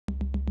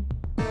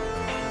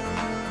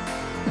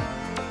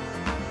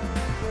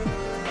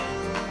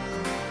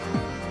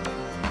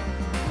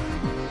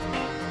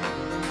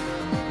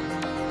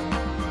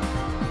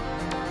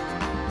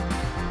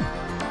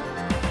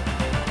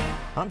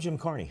I'm Jim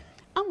Carney.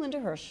 I'm Linda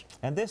Hirsch.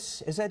 And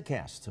this is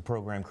Edcast, a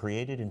program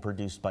created and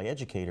produced by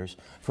educators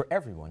for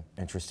everyone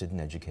interested in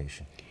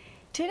education.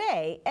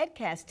 Today,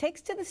 Edcast takes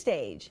to the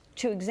stage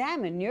to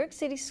examine New York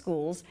City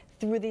schools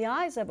through the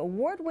eyes of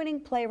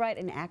award-winning playwright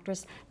and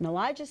actress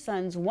Nilaja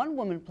Sun's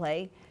one-woman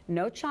play,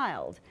 No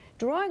Child,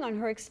 drawing on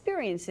her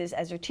experiences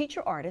as a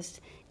teacher-artist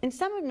in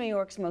some of New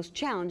York's most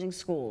challenging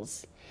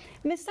schools.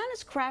 Ms. Sun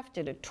has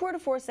crafted a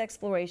tour-de-force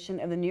exploration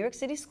of the New York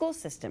City school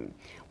system.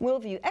 We'll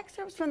view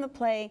excerpts from the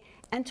play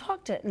and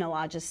talk to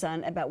Nilaja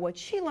Sun about what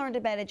she learned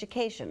about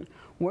education,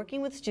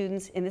 working with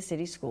students in the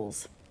city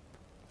schools.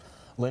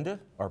 Linda,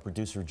 our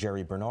producer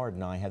Jerry Bernard,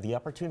 and I had the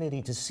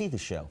opportunity to see the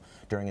show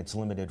during its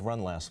limited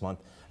run last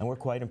month, and we're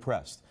quite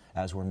impressed,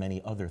 as were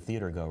many other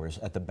theatergoers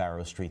at the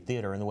Barrow Street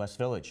Theater in the West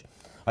Village.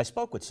 I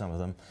spoke with some of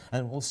them,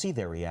 and we'll see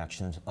their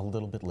reactions a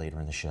little bit later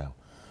in the show.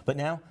 But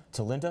now,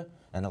 to Linda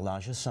and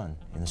Nilaja Sun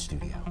in the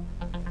studio.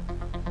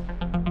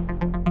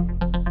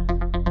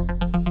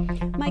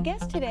 My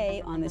guest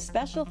today on this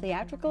special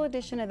theatrical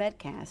edition of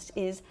Edcast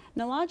is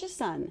Nilaja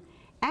Sun,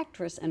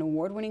 actress and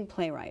award-winning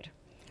playwright.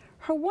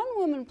 Her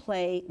one-woman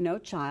play, No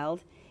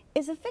Child,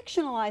 is a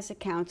fictionalized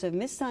account of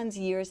Miss Sun's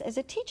years as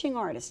a teaching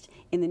artist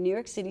in the New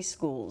York City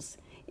schools.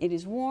 It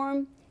is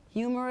warm,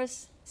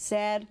 humorous,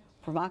 sad,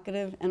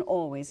 provocative, and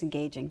always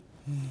engaging.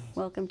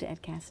 Welcome to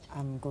Edcast.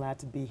 I'm glad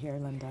to be here,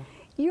 Linda.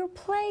 Your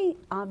play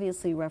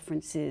obviously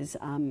references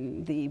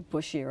the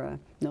Bush-era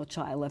No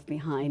Child Left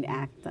Behind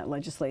Act, that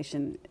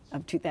legislation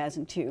of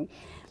 2002.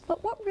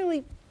 But what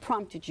really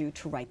prompted you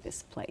to write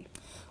this play?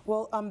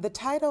 Well, the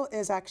title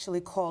is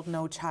actually called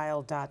No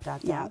Child ...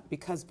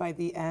 because by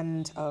the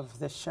end of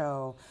the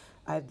show,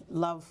 I'd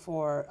love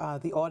for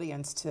the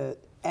audience to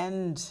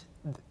end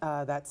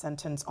that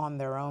sentence on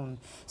their own.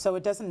 So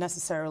it doesn't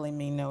necessarily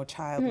mean no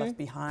child left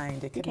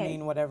behind. It could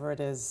mean whatever it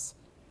is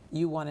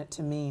you want it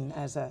to mean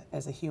as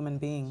a human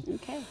being.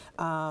 Okay.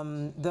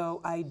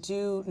 Though I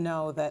do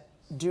know that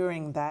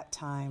during that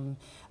time,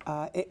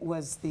 it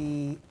was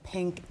the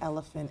pink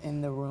elephant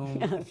in the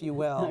room, if you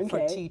will,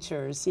 for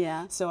teachers.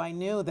 Yeah. So I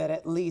knew that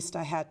at least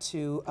I had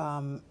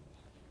to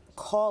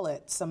call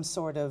it some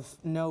sort of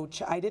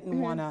I didn't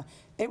want to,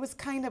 it was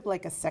kind of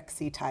like a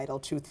sexy title,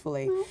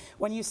 truthfully.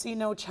 When you see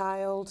No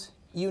Child,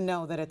 you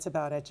know that it's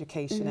about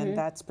education, and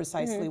that's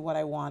precisely what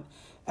I want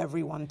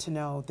everyone to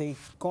know. They're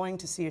going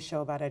to see a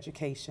show about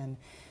education,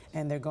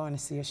 and they're going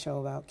to see a show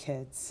about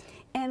kids.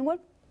 And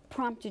what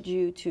prompted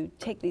you to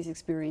take these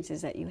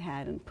experiences that you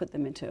had and put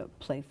them into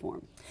play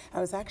form? I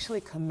was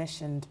actually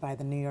commissioned by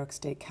the New York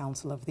State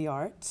Council of the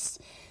Arts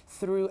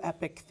through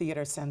Epic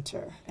Theater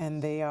Center,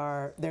 and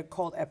they're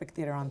called Epic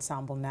Theater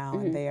Ensemble now,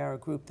 and they are a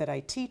group that I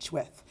teach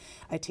with.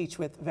 I teach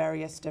with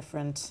various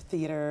different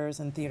theaters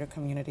and theater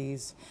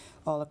communities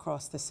all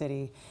across the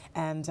city.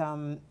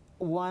 And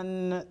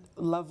one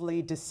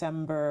lovely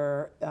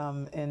December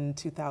in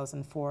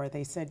 2004,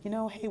 they said, you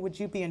know, hey, would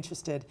you be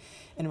interested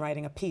in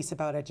writing a piece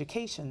about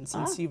education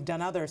since you've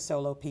done other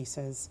solo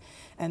pieces?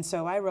 And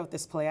so I wrote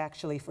this play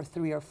actually for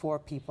 3 or 4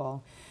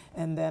 people.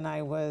 And then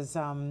I was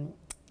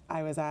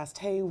asked,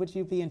 hey, would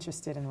you be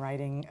interested in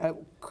writing,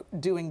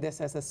 doing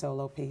this as a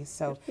solo piece?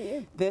 So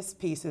this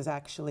piece is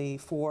actually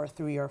for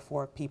 3 or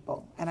 4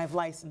 people. And I've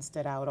licensed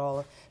it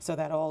out so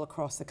that all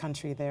across the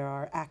country there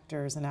are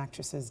actors and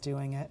actresses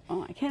doing it.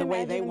 Oh, I can't the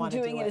way imagine they them want to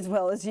doing do it as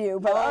well as you.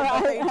 But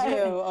but they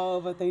do.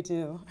 Oh, but they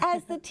do.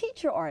 As the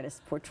teacher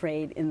artist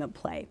portrayed in the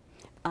play,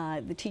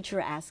 the teacher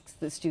asks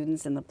the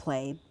students in the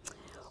play,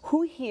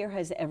 who here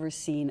has ever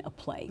seen a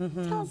play?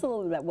 Tell us a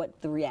little bit about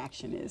what the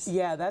reaction is.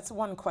 Yeah, that's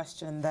one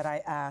question that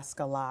I ask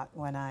a lot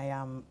when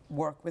I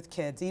work with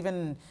kids,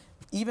 even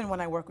when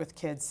I work with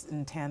kids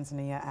in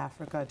Tanzania,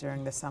 Africa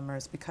during the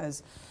summers,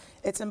 because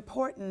it's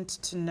important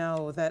to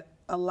know that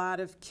a lot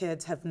of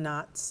kids have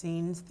not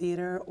seen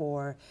theater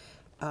or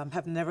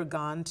have never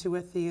gone to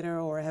a theater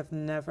or have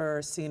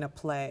never seen a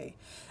play.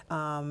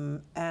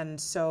 And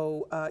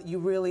so you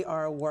really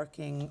are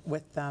working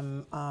with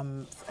them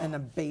in a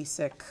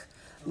basic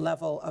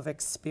level of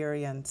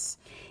experience.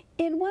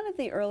 In one of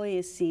the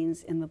earliest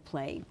scenes in the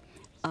play,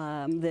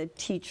 the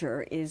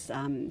teacher is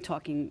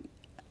talking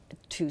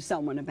to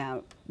someone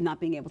about not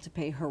being able to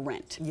pay her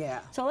rent. Yeah.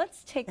 So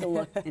let's take a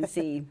look and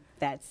see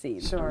that scene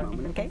for a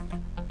moment, okay?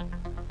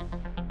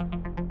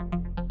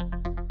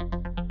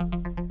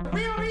 The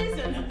real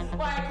reason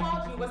why I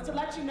called you was to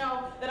let you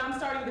know that I'm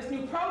starting this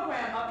new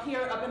program up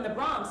in the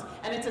Bronx,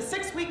 and it's a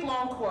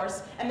 6-week-long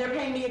course, and they're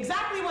paying me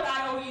exactly what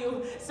I owe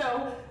you.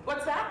 So,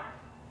 what's that?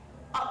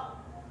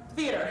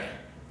 Theater.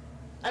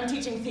 I'm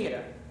teaching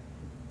theater.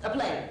 A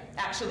play,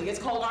 actually. It's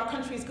called Our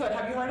Country's Good.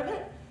 Have you heard of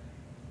it?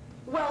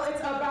 Well,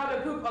 it's about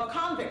a group of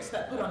convicts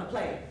that put on a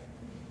play.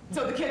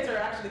 So the kids are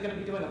actually going to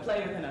be doing a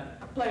play within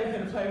a play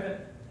within a play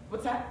within.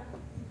 What's that?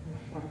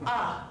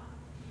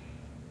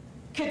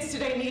 Kids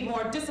today need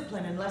more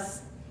discipline and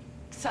less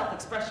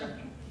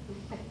self-expression.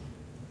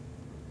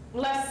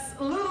 Less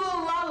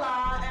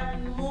lula-la-la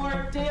and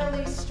more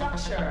daily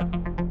structure.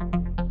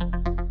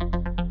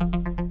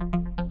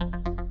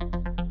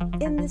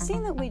 In the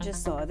scene that we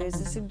just saw, there's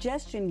a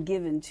suggestion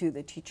given to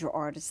the teacher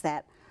artist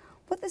that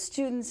What the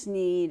students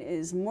need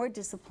is more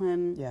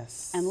discipline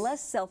Yes. and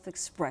less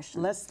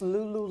self-expression. Less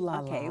lulu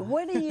la la. Okay,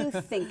 what do you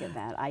think of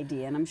that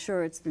idea? And I'm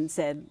sure it's been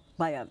said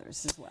by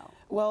others as well.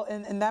 Well,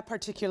 in that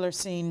particular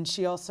scene,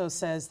 she also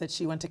says that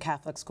she went to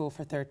Catholic school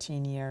for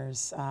 13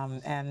 years,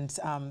 and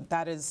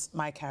that is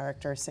my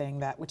character saying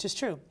that, which is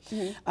true.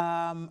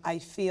 I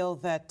feel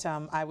that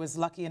I was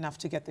lucky enough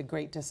to get the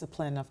great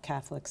discipline of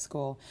Catholic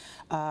school,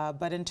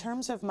 but in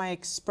terms of my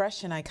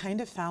expression, I kind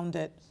of found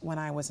it when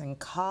I was in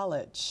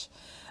college.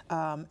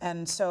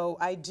 And so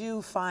I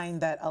do find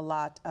that a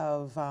lot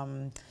of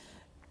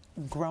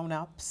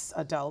grown-ups,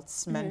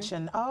 adults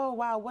mention, oh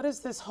wow, what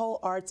is this whole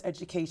arts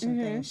education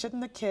thing?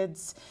 Shouldn't the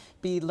kids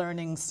be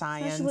learning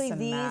science Especially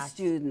and these math?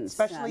 students.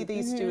 Especially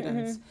these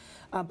students.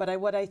 But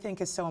what I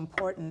think is so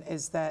important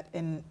is that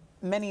in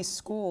many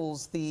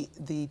schools, the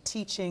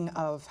teaching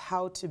of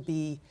how to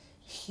be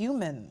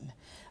human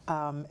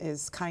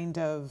is kind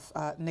of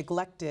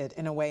neglected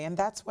in a way, and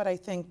that's what I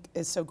think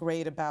is so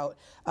great about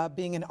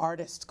being an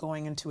artist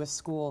going into a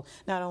school.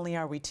 Not only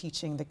are we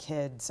teaching the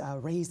kids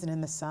Raisin in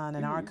the Sun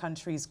and Our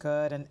Country's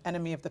Good and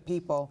Enemy of the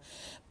People,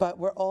 but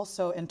we're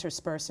also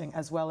interspersing,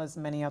 as well as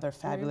many other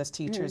fabulous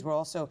teachers, we're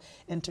also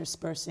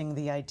interspersing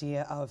the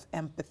idea of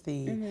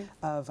empathy,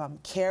 of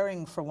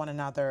caring for one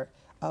another,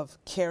 of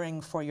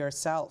caring for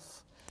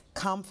yourself.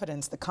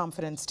 Confidence, the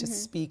confidence to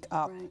speak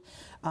up.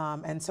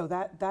 And so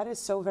that is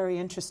so very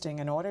interesting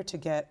in order to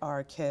get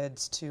our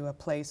kids to a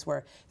place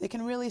where they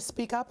can really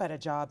speak up at a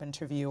job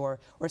interview or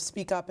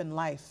speak up in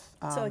life.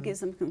 So it gives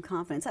them some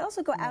confidence. I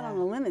also go out on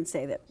a limb and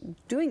say that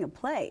doing a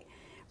play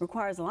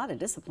requires a lot of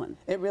discipline.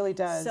 It really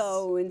does.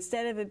 So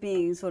instead of it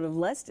being sort of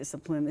less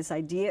discipline, this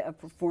idea of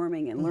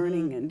performing and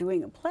learning and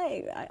doing a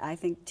play, I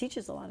think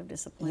teaches a lot of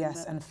discipline.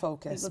 Yes, and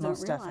focus, people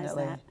most don't realize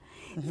definitely. that.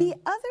 The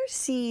other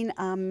scene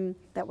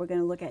that we're going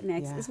to look at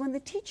next is when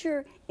the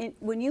teacher,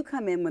 when you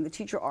come in, when the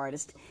teacher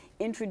artist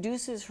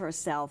introduces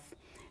herself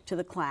to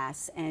the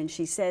class, and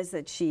she says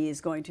that she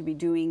is going to be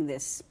doing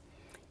this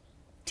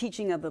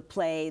teaching of the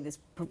play, this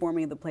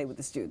performing of the play with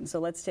the students. So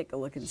let's take a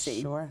look and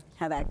see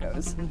how that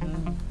goes.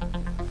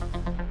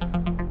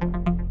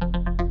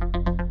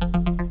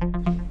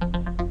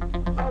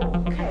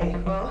 Okay,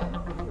 well,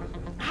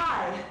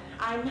 hi,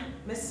 I'm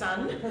Miss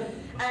Sun,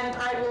 and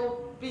I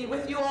will be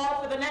with you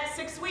all for the next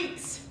 6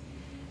 weeks.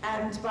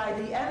 And by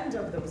the end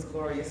of those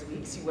glorious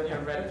weeks, you would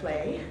have read a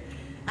play,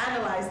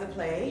 analyzed the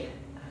play,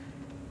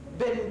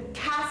 been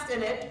cast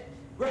in it,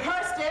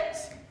 rehearsed it,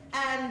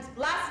 and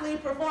lastly,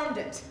 performed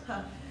it.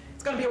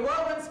 It's going to be a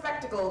whirlwind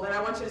spectacle that I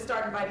want you to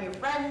start inviting your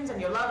friends and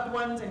your loved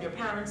ones and your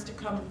parents to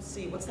come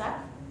see. What's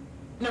that?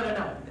 No, no,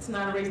 no. It's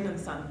not a Raisin in the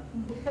Sun.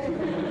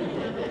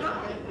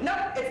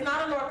 No, it's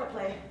not a Lorca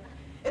play.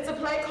 It's a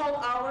play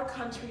called Our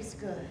Country's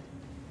Good.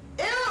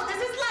 Ew,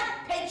 this is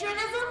like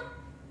patriotism?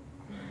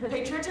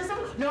 Patriotism?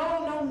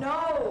 No, no,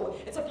 no.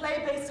 It's a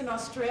play based in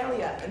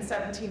Australia in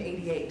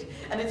 1788.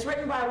 And it's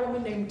written by a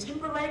woman named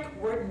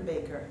Timberlake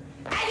Werdenbaker.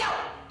 Hey, yo!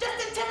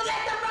 Justin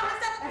Timberlake done wrote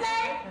herself a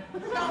play?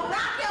 Don't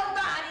rock your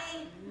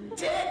body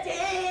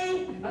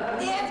today.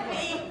 It's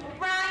me.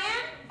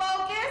 Brian,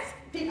 focus.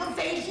 People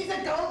say she's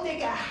a gold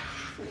digger,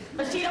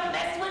 but she don't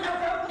mess with no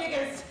broke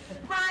niggas.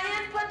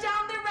 Brian, put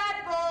down the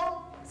Red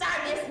Bull. Sorry,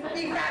 miss.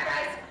 Big fried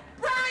rice.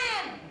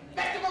 Brian!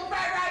 Vegetable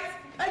fried rice.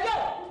 Hey,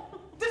 yo!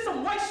 This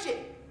some white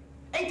shit.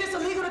 Ain't this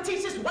illegal to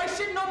teach this white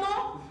shit no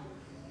more?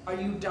 Are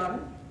you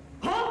done?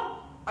 Huh?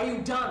 Are you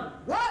done?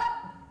 What?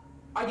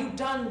 Are you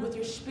done with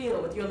your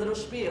spiel, with your little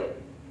spiel?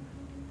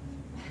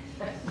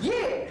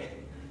 Yeah.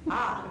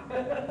 Ah.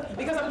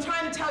 Because I'm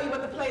trying to tell you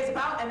what the play is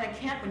about, and I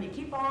can't when you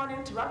keep on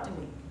interrupting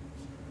me.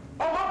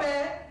 Oh, my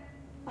bad.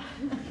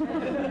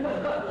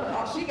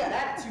 Oh, she got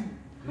attitude.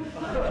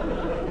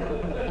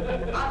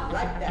 I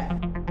like that.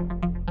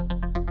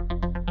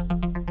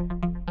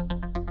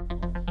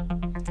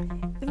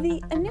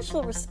 The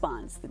initial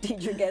response the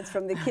teacher gets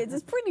from the kids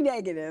is pretty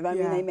negative. I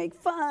mean, they make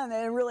fun,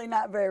 they're really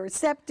not very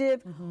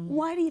receptive.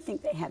 Why do you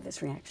think they have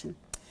this reaction?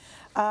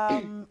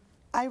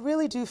 I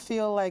really do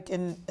feel like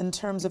in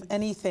terms of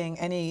anything,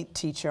 any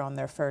teacher on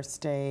their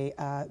first day,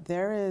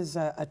 there is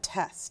a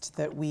test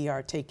that we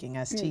are taking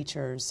as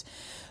teachers.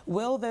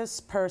 Will this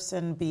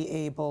person be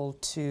able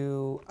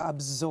to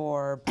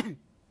absorb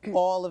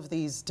all of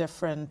these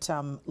different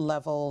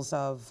levels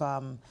of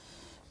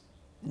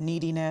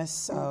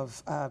neediness,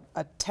 of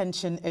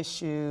attention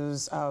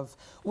issues, of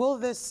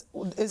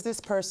is this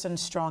person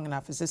strong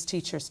enough? Is this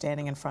teacher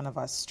standing in front of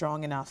us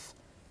strong enough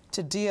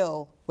to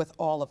deal with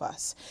all of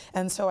us?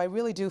 And so I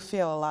really do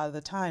feel a lot of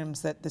the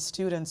times that the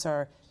students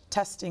are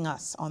testing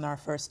us on our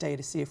first day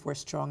to see if we're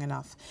strong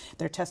enough.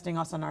 They're testing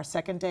us on our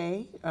second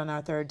day, on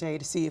our third day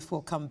to see if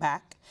we'll come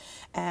back.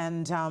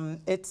 And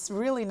it's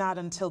really not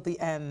until the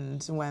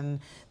end when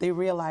they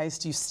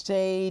realized you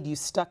stayed, you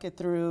stuck it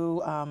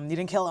through, you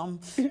didn't kill them,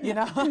 you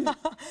know,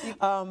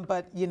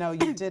 but you know,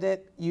 you did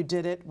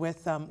it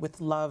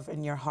with love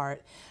in your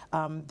heart.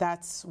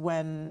 That's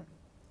when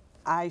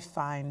I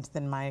find,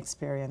 in my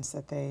experience,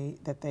 that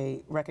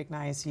they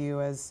recognize you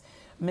as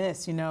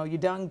Miss, you know, you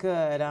done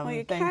good. Well,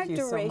 your Thank you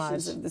so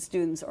characterizations much. of the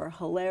students are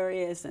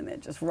hilarious, and they're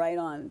just right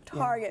on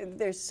target. Yeah.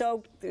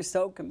 They're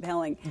so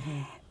compelling.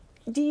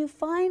 Mm-hmm. Do you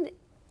find,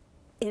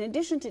 in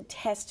addition to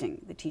testing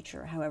the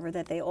teacher, however,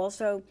 that they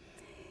also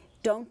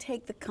don't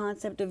take the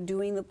concept of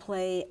doing the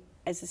play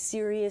as a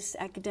serious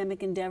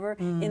academic endeavor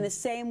in the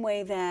same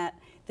way that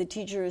the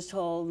teacher is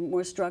told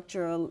more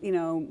structure, you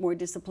know, more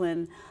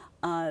discipline,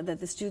 that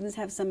the students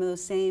have some of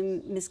those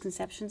same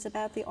misconceptions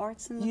about the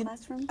arts in the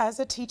classroom? As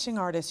a teaching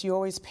artist, you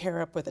always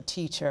pair up with a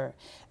teacher.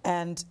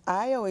 And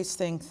I always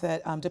think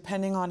that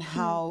depending on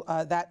how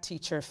that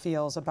teacher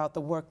feels about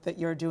the work that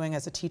you're doing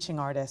as a teaching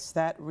artist,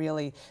 that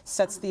really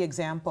sets the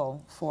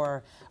example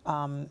for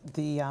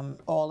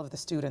all of the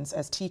students.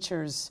 As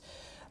teachers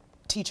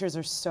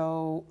are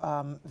so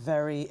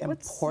very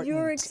important. What's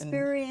your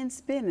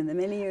experience been in the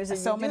many years of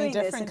so many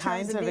different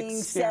kinds of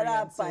being set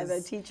up by the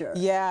teacher?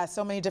 Yeah,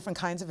 so many different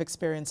kinds of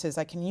experiences.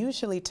 I can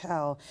usually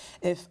tell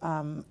if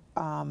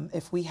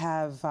we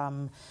have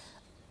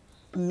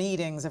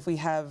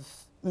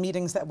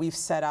meetings that we've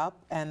set up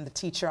and the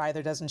teacher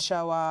either doesn't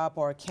show up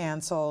or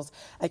cancels.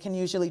 I can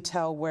usually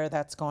tell where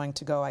that's going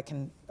to go. I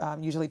can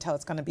usually tell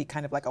it's going to be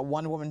kind of like a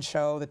one-woman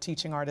show, the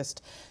teaching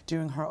artist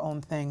doing her own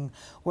thing.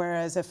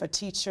 Whereas if a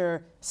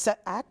teacher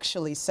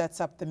actually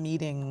sets up the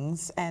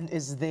meetings and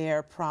is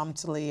there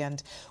promptly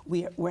and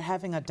we're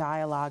having a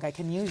dialogue, I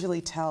can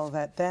usually tell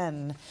that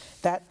then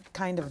that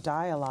kind of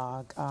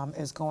dialogue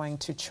is going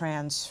to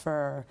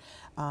transfer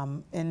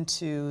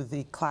into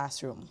the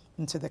classroom,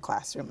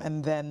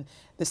 and then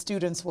the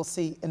students will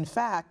see, in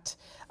fact,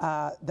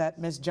 that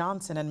Ms.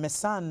 Johnson and Ms.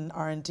 Sun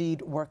are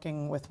indeed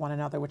working with one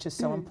another, which is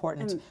so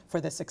important for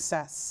the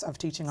success of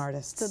teaching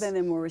artists. So then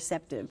they're more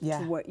receptive to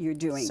what you're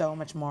doing. So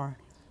much more.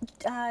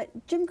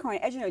 Jim Carney,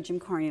 as you know, Jim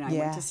Carney and I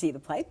went to see the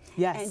play.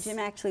 Yes. And Jim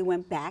actually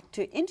went back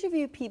to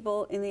interview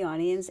people in the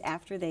audience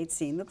after they'd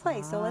seen the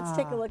play. So let's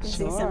take a look and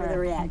see some of the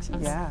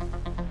reactions. Yeah.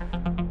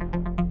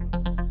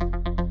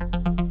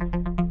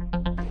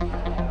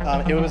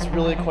 It was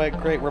really quite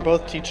great. We're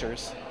both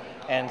teachers,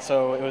 and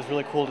so it was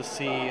really cool to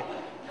see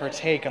her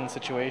take on the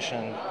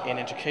situation in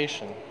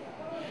education.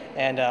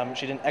 And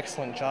she did an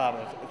excellent job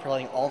of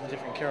relating all the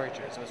different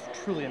characters. It was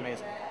truly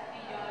amazing.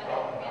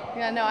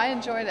 Yeah, no, I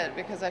enjoyed it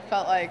because I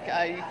felt like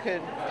you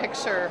could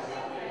picture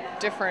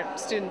different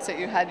students that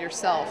you had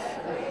yourself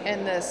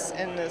in this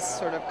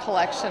sort of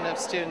collection of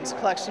students,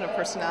 collection of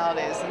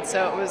personalities, and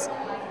so it was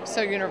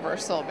so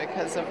universal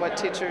because of what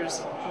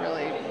teachers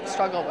really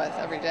struggle with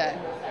every day.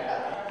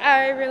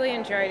 I really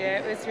enjoyed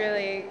it. It was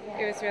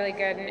really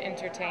good and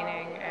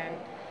entertaining, and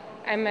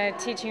I'm a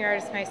teaching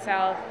artist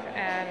myself,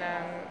 and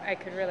I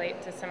could relate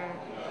to some of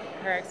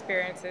her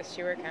experiences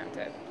she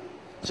recounted.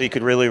 So you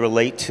could really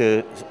relate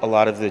to a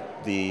lot of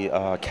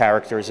the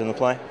characters in the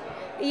play?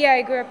 Yeah,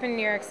 I grew up in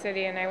New York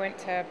City, and I went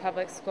to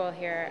public school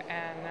here,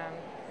 and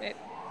it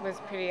was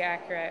pretty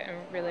accurate and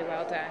really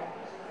well done.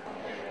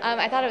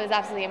 I thought it was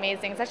absolutely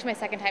amazing. It's actually my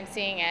second time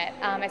seeing it.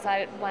 I saw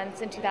it once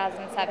in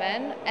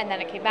 2007, and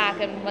then it came back,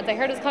 and once I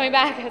heard it was coming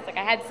back, I was like,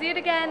 I had to see it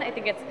again. I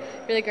think it's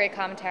really great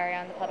commentary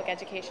on the public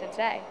education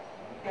today.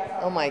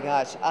 Oh my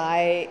gosh,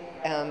 I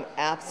am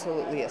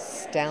absolutely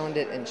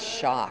astounded and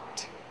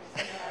shocked.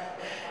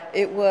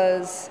 It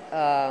was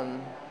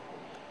an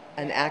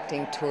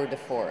acting tour de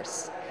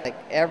force. Like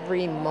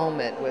every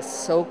moment was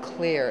so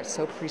clear,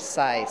 so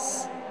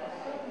precise,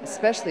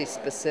 especially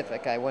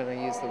specific, I want to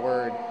use the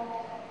word,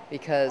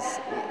 because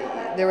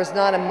there was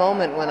not a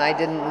moment when I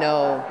didn't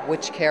know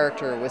which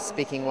character was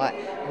speaking what,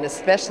 and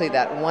especially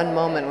that one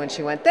moment when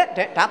she went,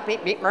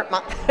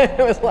 it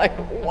was like,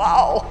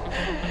 wow.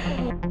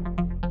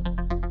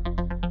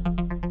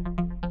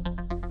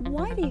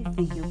 Why do you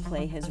think your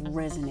play has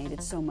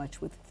resonated so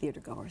much with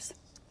theatergoers?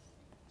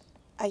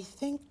 I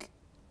think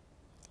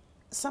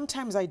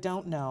sometimes I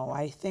don't know.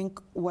 I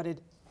think what it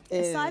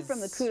is... Aside from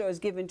the kudos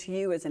given to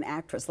you as an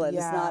actress, let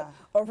us not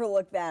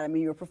overlook that. I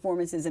mean, your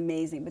performance is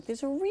amazing, but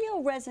there's a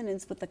real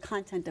resonance with the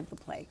content of the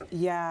play.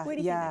 Yeah, Where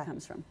do you think that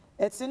comes from?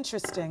 It's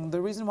interesting. The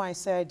reason why I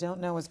say I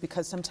don't know is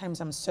because sometimes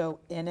I'm so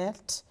in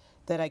it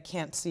that I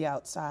can't see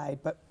outside.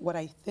 But what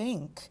I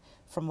think,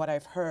 from what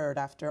I've heard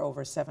after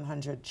over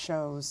 700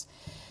 shows,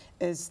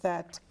 is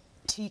that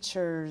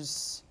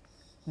teachers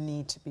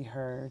need to be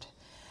heard.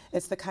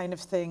 It's the kind of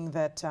thing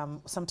that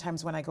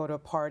sometimes when I go to a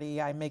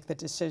party, I make the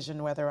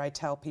decision whether I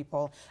tell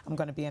people I'm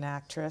going to be an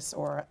actress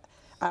or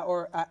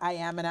I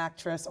am an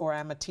actress or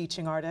I'm a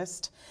teaching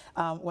artist.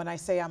 When I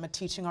say I'm a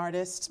teaching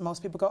artist,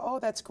 most people go, oh,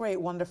 that's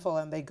great, wonderful,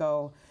 and they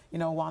go, you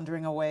know,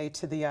 wandering away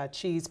to the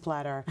cheese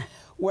platter.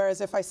 Whereas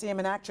if I say I'm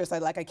an actress,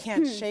 I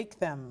can't shake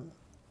them.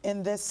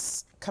 In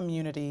this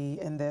community,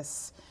 in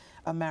this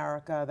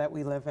America that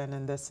we live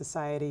in this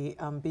society,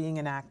 being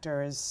an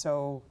actor is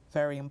so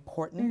very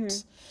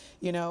important,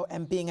 you know,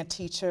 and being a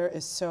teacher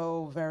is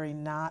so very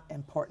not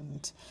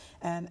important.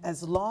 And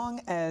as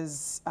long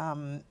as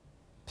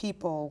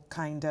people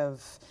kind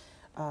of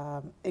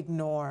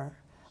ignore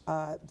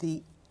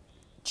the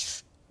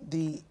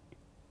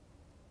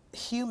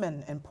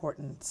human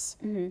importance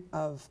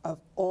of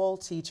all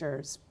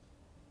teachers,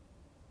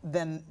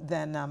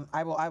 then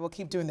I will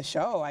keep doing the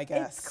show, I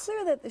guess. It's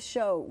clear that the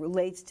show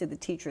relates to the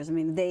teachers. I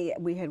mean,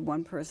 we had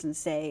one person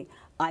say,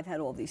 I've had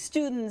all these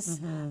students,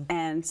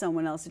 and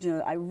someone else said, you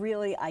know, I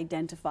really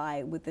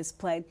identify with this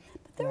play.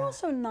 But there are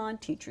also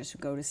non-teachers who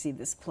go to see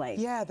this play.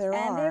 Yeah, there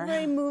are. And they're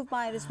very moved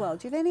by it as well.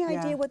 Do you have any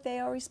idea what they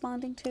are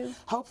responding to?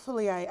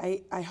 Hopefully,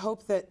 I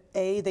hope that,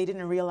 A, they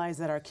didn't realize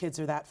that our kids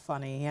are that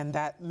funny, and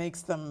that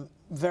makes them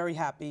very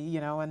happy, you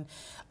know, and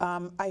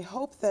I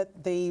hope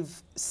that they've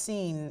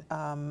seen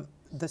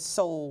the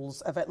souls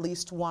of at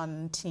least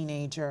one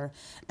teenager,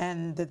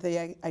 and that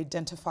they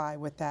identify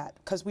with that,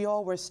 because we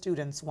all were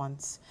students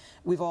once.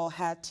 We've all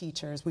had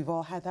teachers. We've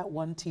all had that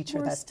one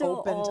teacher that's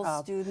opened all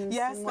up. Students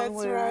yes, in that's one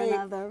way or right.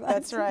 another.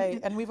 That's right.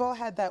 And we've all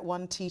had that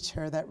one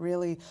teacher that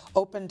really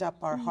opened up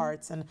our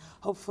hearts. And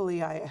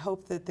hopefully, I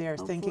hope that they're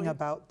thinking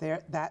about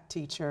that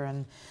teacher,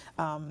 and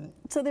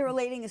so they're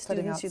relating to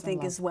students, you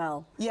think, as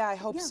well. Yeah, I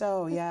hope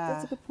so. Yeah,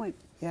 that's a good point.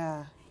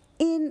 Yeah.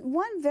 In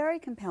one very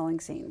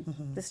compelling scene,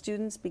 the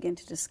students begin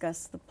to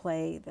discuss the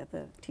play that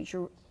the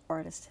teacher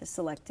artist has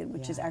selected,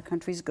 which is Our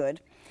Country's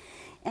Good.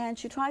 And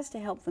she tries to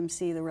help them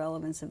see the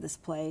relevance of this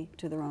play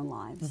to their own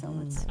lives. So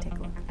let's take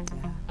a look.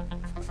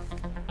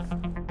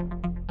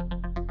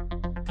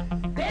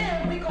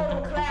 Then we go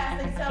to a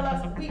class they tell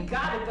us we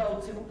gotta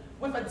go to,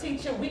 with a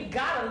teacher we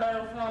gotta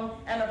learn from,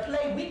 and a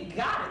play we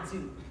gotta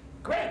do.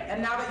 Great,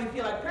 and now that you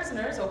feel like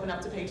prisoners, open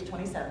up to page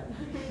 27.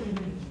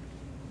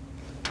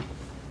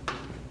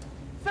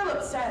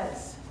 Philip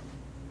says,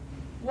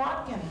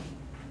 Watkin,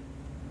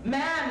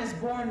 man is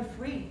born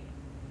free,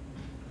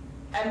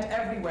 and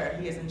everywhere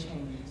he is in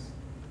chains.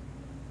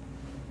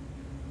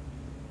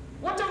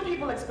 What do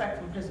people expect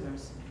from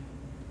prisoners?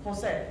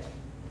 Jose,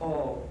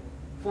 oh,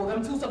 for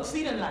them to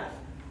succeed in life.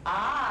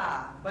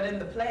 Ah, but in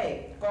the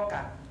play,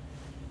 Coca,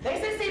 they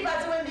succeed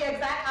by doing the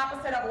exact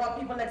opposite of what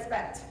people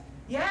expect.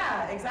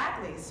 Yeah,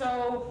 exactly.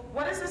 So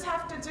what does this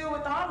have to do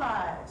with our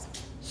lives?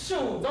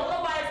 Shoot, don't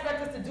nobody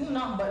expect us to do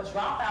nothing but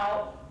drop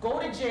out, go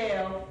to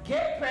jail,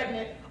 get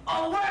pregnant,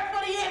 or work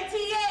for the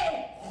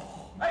MTA.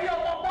 Hey, yo,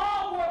 my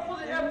mom worked for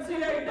the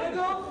MTA,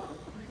 nigga.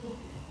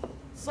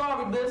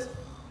 Sorry, miss.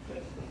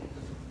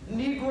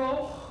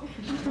 Negro.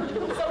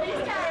 So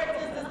these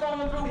characters is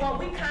going through what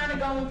we kind of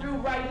going through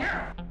right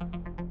now.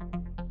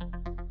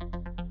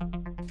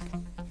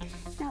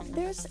 Now,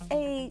 there's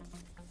a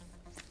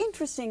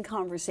interesting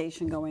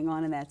conversation going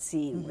on in that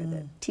scene where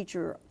the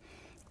teacher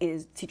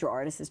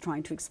artist is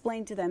trying to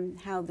explain to them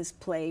how this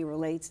play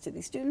relates to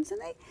these students, and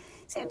they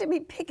seem to be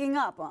picking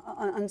up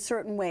on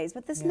certain ways.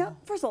 But this,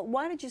 first of all,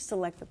 why did you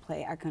select the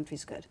play Our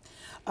Country's Good?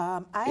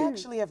 I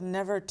actually have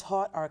never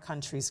taught Our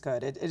Country's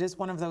Good. It is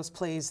one of those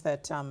plays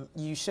that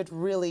you should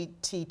really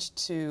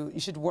you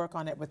should work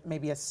on it with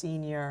maybe a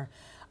senior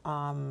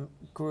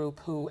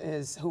group who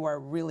are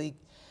really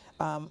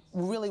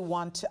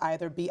want to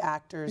either be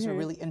actors or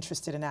really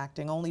interested in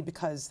acting, only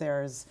because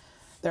there's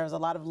a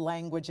lot of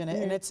language in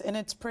it, and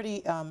it's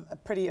pretty a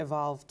pretty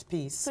evolved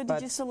piece. So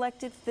did you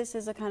select this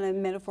as a kind of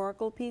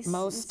metaphorical piece?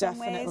 Most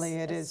definitely,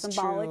 it is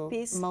symbolic true.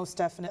 Piece? Most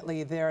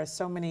definitely, there are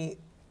so many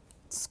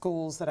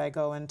schools that I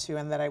go into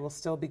and that I will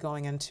still be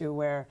going into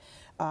where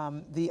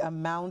the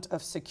amount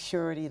of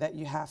security that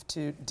you have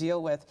to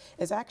deal with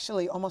is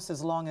actually almost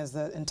as long as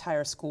the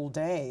entire school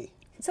day.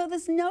 So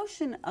this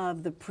notion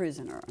of the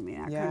prisoner, I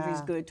mean, Our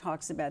Country's Good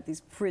talks about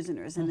these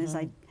prisoners, and there's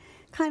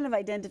kind of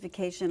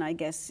identification, I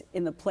guess,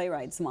 in the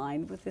playwright's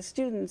mind with the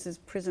students as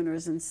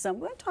prisoners in some.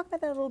 We're going to talk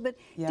about that a little bit.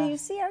 Do you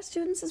see our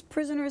students as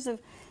prisoners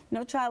of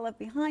No Child Left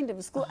Behind of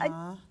a school?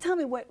 Tell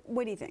me, what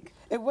do you think?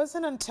 It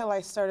wasn't until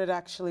I started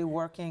actually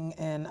working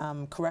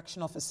in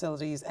correctional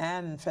facilities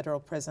and federal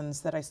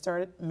prisons that I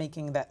started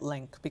making that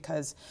link,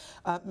 because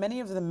many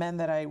of the men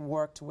that I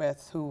worked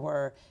with who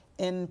were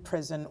in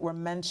prison were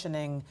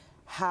mentioning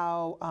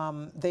how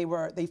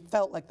they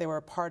felt like they were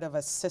a part of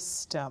a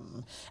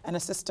system, and a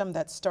system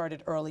that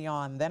started early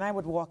on. Then I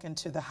would walk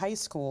into the high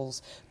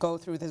schools, go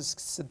through the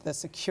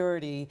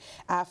security,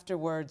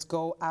 afterwards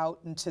go out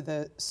into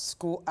the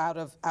school,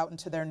 out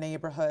into their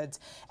neighborhoods,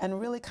 and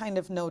really kind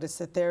of notice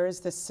that there is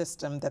this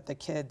system that the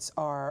kids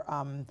are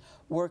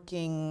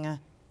working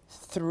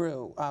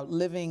through,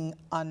 living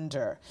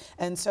under.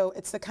 And so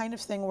it's the kind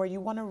of thing where you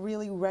want to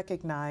really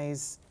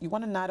recognize, you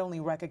want to not only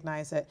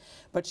recognize it,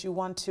 but you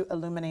want to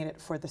illuminate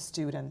it for the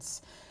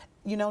students.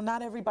 You know,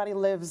 not everybody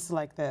lives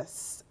like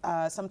this.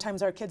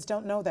 Sometimes our kids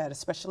don't know that,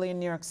 especially in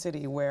New York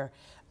City, where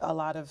a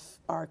lot of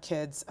our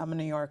kids, I'm a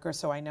New Yorker,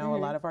 so I know a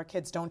lot of our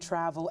kids don't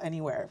travel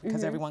anywhere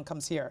because everyone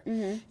comes here.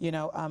 You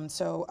know,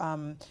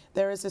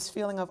 there is this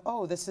feeling of,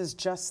 oh, this is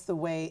just the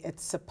way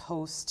it's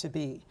supposed to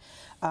be.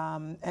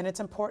 And it's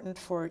important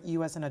for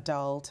you as an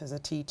adult, as a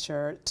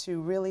teacher,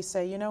 to really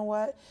say, you know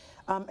what,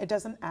 it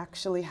doesn't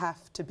actually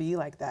have to be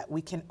like that.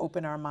 We can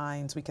open our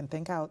minds, we can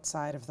think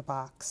outside of the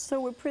box.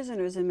 So we're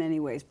prisoners in many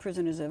ways,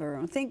 prisoners of our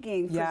own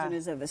thinking,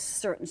 prisoners of a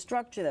certain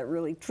structure that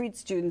really treats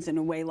students in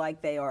a way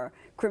like they are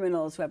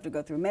criminals who have to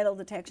go through metal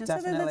detection.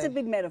 Definitely. So that's a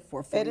big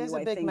metaphor for you, It is a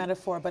big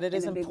metaphor, but it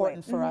is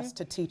important for us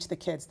to teach the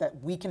kids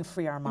that we can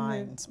free our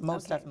minds,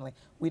 most definitely.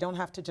 We don't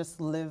have to just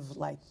live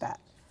like that.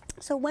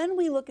 So when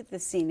we look at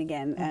this scene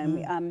again,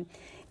 and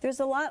there's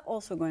a lot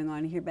also going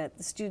on here about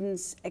the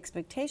students'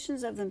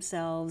 expectations of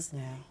themselves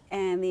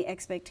and the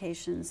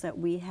expectations that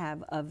we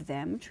have of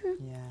them.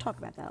 Talk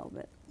about that a little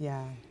bit.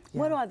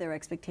 What are their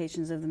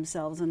expectations of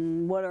themselves,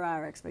 and what are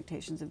our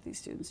expectations of these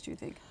students, do you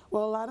think?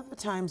 Well, a lot of the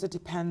times it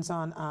depends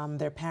on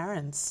their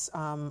parents.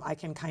 I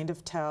can kind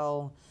of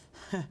tell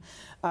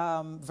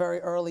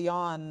very early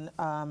on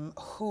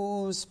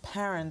whose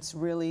parents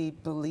really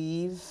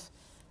believe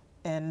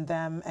in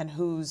them, and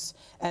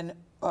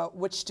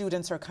which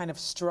students are kind of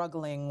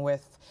struggling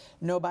with,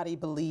 nobody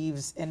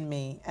believes in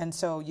me. And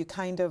so you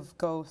kind of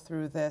go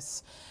through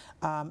this,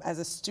 as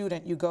a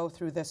student, you go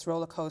through this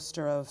roller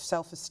coaster of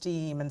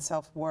self-esteem and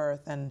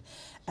self-worth,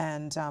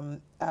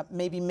 and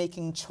maybe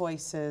making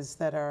choices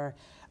that are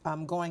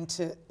going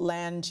to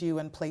land you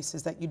in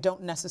places that you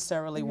don't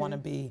necessarily want to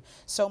be.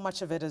 So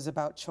much of it is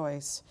about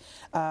choice.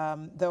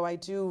 Though I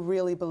do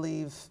really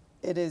believe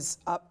it is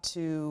up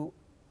to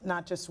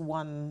not just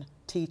one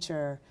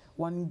teacher,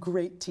 one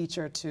great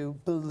teacher, to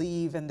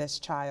believe in this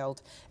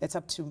child. It's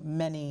up to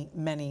many,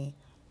 many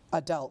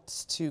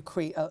adults to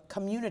create a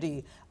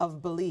community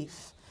of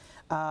belief.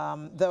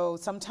 Though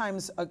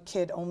sometimes a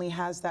kid only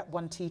has that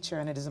one teacher,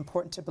 and it is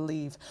important to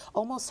believe,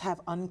 almost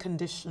have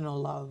unconditional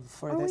love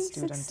for this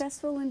student. Are we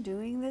successful in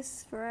doing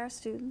this for our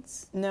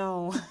students?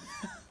 No.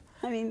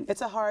 I mean,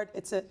 it's a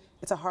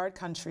hard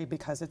country,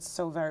 because it's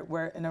so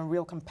we're in a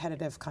real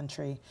competitive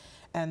country,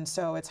 and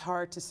so it's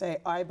hard to say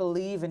I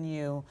believe in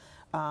you.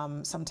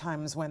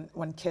 Sometimes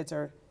when kids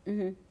are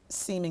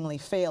seemingly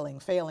failing,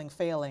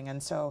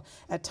 and so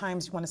at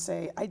times you want to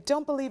say I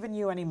don't believe in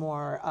you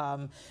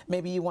anymore.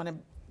 Maybe you want to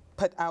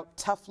put out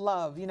tough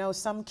love. You know,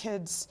 some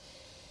kids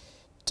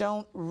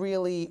don't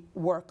really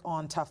work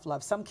on tough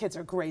love. Some kids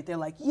are great. They're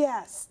like,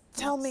 yes,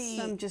 tell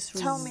me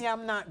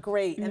I'm not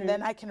great, and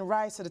then I can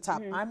rise to the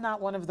top. I'm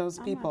not one of those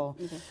people.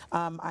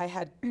 I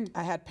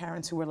had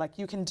parents who were like,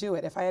 you can do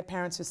it. If I had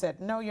parents who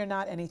said, no, you're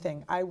not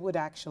anything, I would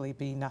actually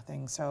be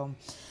nothing. So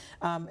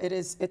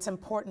it's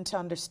important to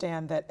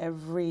understand that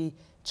every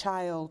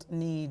child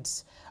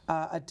needs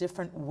a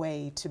different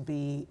way to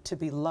be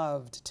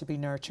loved, to be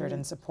nurtured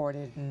and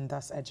supported, and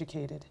thus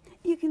educated.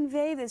 You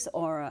convey this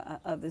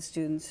aura of the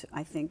students,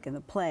 I think, in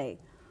the play,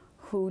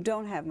 who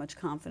don't have much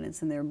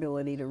confidence in their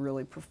ability to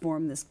really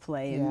perform this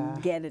play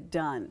and get it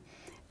done.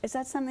 Is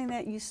that something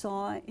that you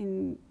saw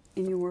in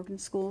your work in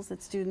schools,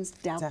 that students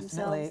doubt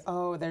Definitely. themselves?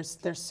 Oh,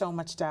 there's so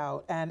much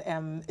doubt,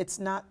 and it's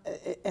not,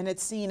 and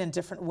it's seen in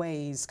different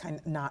ways. Kind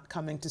of not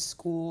coming to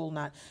school,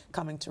 not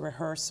coming to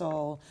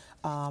rehearsal,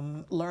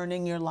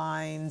 learning your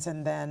lines,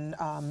 and then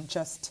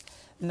just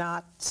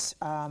not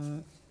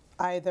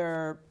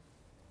either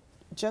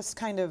just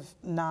kind of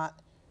not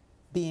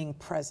being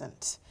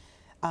present.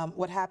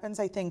 What happens,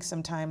 I think,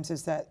 sometimes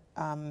is that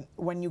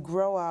when you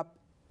grow up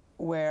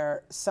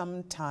where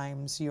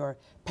sometimes your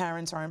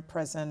parents aren't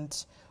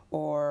present,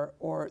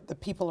 or the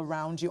people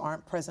around you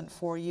aren't present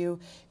for you,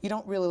 you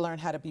don't really learn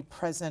how to be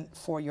present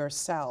for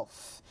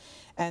yourself.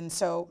 And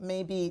so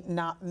maybe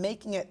not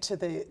making it to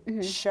the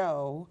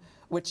show,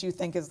 which you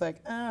think is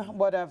like,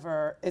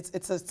 whatever,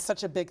 it's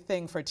such a big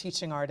thing for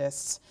teaching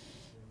artists.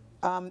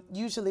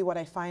 Usually what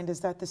I find is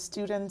that the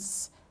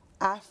students,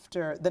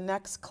 after the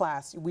next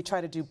class, we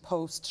try to do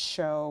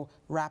post-show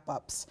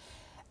wrap-ups.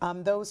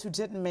 Those who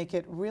didn't make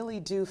it really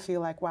do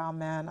feel like, wow,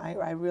 man,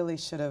 I really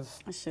should have.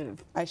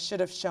 I should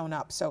have shown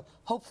up. So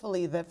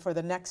hopefully that for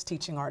the next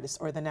teaching artist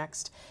or the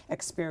next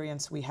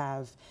experience we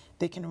have,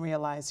 they can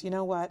realize, you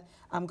know what,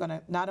 I'm going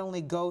to not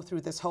only go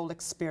through this whole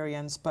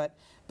experience, but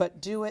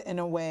do it in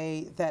a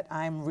way that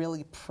I'm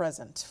really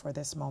present for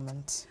this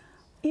moment.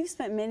 You've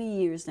spent many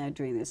years now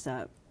doing this.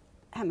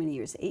 How many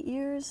years? 8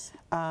 years?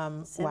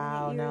 7, 8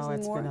 years no,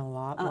 it's more? been a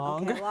lot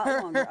longer. Okay, a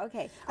lot longer.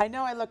 Okay. I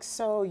know I look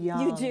so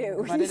young. You do.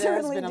 But You it has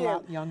certainly been do. a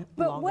lot longer.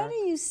 But what do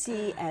you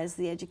see as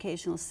the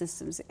educational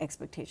system's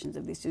expectations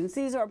of these students?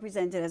 These are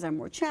presented as our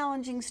more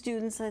challenging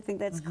students. I think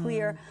that's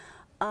clear.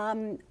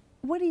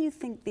 What do you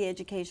think the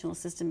educational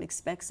system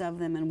expects of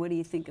them, and what do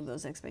you think of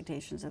those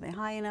expectations? Are they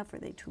high enough? Are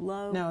they too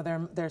low? No,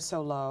 they're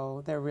so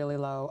low. They're really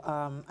low.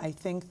 I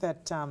think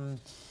that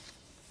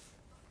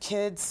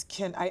kids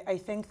can, I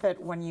think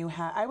that when you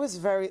have, I was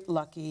very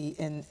lucky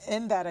in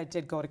that I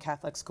did go to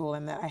Catholic school,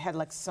 and that I had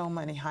like so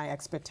many high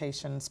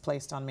expectations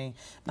placed on me. I'm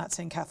not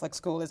saying Catholic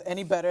school is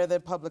any better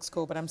than public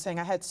school, but I'm saying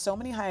I had so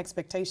many high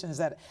expectations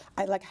that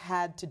I like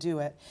had to do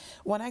it.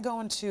 When I go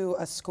into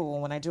a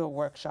school, when I do a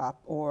workshop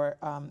or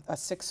a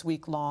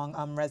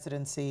 6-week-long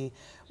residency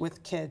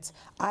with kids,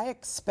 I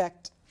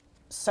expect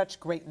such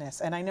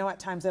greatness. And I know at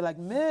times they're like,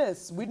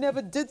 Miss, we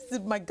never did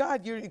this. My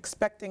God, you're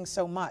expecting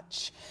so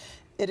much.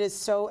 It is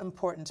so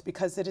important,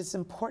 because it is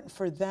important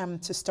for them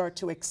to start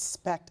to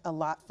expect a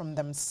lot from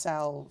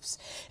themselves.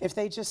 If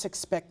they just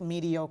expect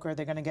mediocre,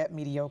 they're going to get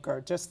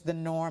mediocre. Just the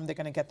norm, they're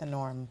going to get the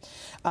norm.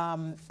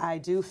 I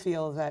do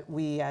feel that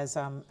we as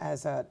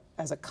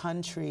a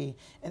country,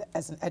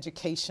 as an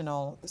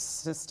educational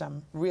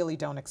system, really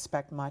don't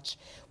expect much.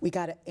 We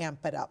got to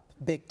amp it up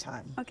big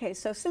time. Okay,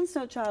 so since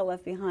No Child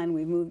Left Behind,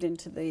 we've moved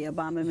into the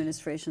Obama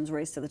administration's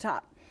race to the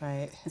top.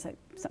 Right. It's like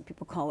some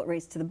people call it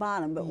race to the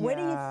bottom, but what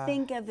do you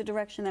think of the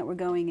direction that we're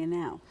going in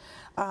now?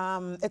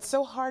 It's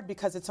so hard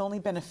because it's only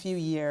been a few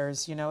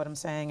years, you know what I'm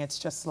saying? It's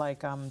just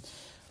like,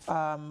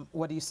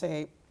 what do you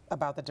say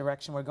about the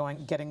direction we're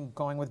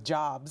going with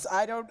jobs?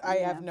 I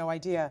have no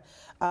idea.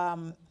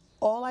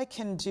 All I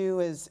can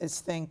do is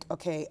think,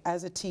 okay,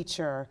 as a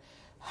teacher,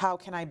 how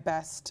can I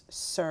best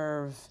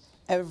serve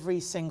every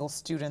single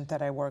student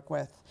that I work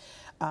with?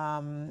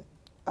 I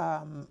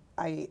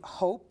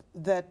hope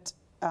that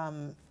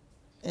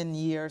in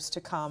years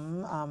to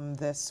come,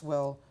 this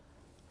will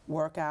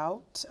work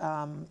out.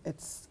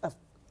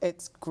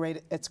 It's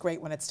great. It's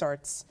great when it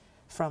starts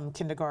from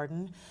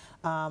kindergarten,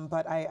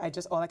 but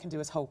all I can do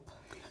is hope.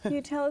 Can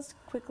you tell us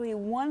quickly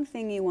one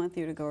thing you want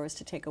theatergoers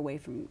to take away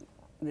from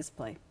this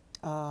play?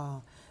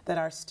 That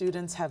our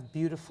students have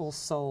beautiful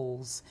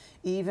souls,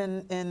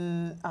 even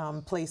in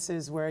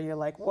places where you're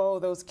like, whoa,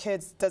 those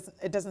kids,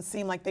 it doesn't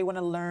seem like they want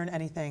to learn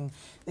anything.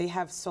 They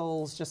have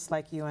souls just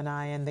like you and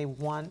I, and they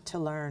want to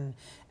learn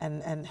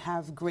and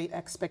have great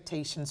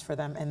expectations for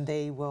them, and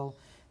they will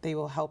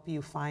help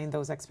you find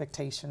those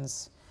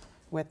expectations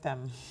with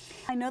them.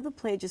 I know the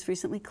play just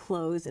recently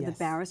closed at the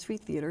Barrow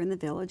Street Theater in the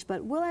Village,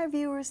 but will our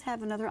viewers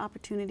have another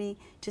opportunity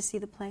to see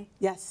the play?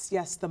 Yes,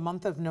 yes, the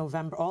month of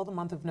November, all the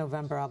month of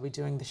November, I'll be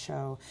doing the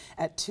show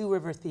at Two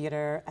River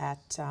Theater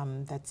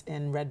that's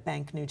in Red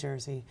Bank, New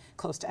Jersey,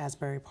 close to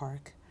Asbury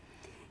Park.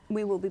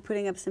 We will be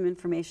putting up some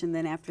information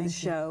then after the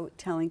show,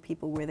 telling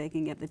people where they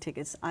can get the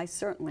tickets. I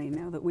certainly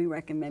know that we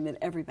recommend that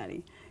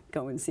everybody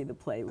go and see the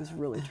play. It was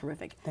really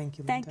terrific. Thank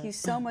you, Linda. Thank you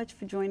so much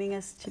for joining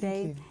us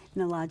today,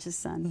 Nilaja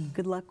Sun.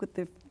 Good luck with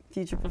the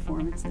future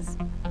performances.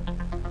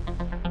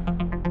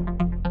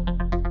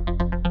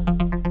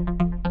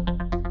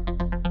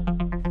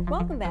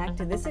 Welcome back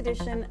to this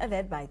edition of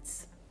Ed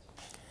Bites.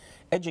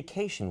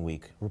 Education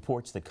Week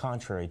reports that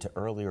contrary to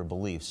earlier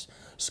beliefs,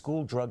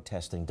 school drug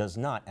testing does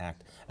not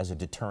act as a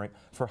deterrent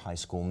for high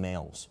school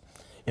males.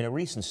 In a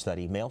recent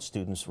study, male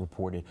students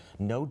reported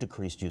no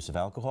decreased use of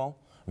alcohol,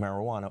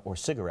 marijuana, or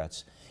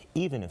cigarettes,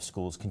 even if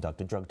schools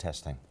conducted drug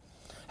testing.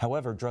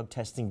 However, drug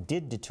testing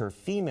did deter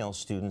female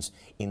students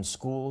in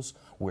schools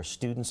where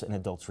students and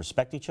adults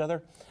respect each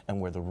other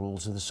and where the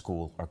rules of the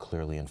school are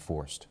clearly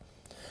enforced.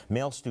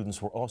 Male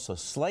students were also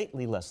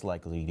slightly less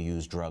likely to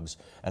use drugs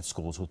at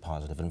schools with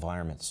positive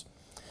environments.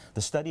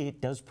 The study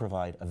does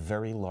provide a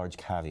very large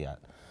caveat.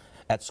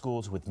 At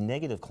schools with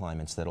negative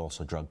climates that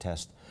also drug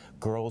test,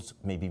 girls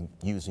may be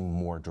using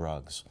more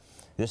drugs.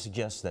 This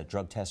suggests that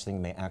drug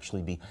testing may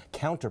actually be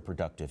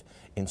counterproductive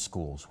in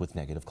schools with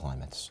negative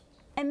climates.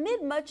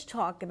 Amid much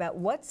talk about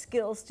what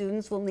skills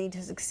students will need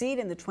to succeed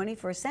in the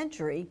 21st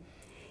century,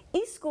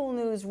 eSchool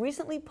News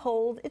recently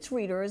polled its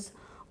readers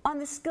on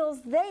the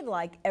skills they'd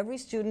like every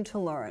student to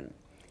learn.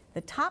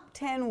 The top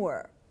 10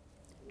 were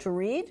to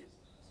read,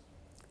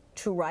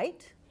 to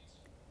write,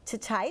 to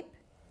type,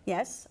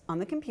 yes, on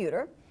the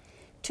computer,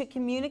 to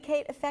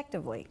communicate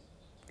effectively,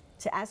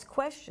 to ask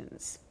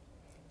questions,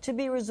 to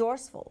be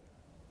resourceful,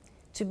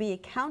 to be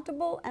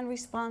accountable and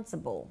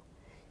responsible,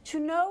 to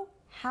know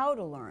how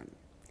to learn,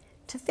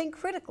 to think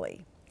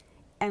critically,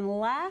 and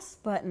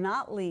last but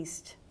not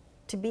least,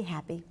 to be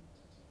happy.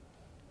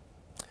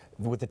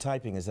 With the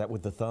typing, is that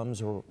with the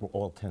thumbs or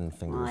all 10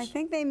 fingers? Well, I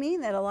think they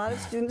mean that a lot of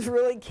students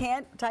really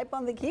can't type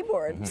on the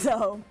keyboard,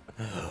 so.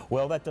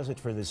 Well, that does it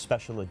for this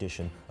special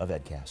edition of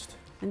Edcast.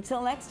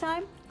 Until next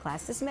time,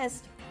 class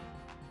dismissed.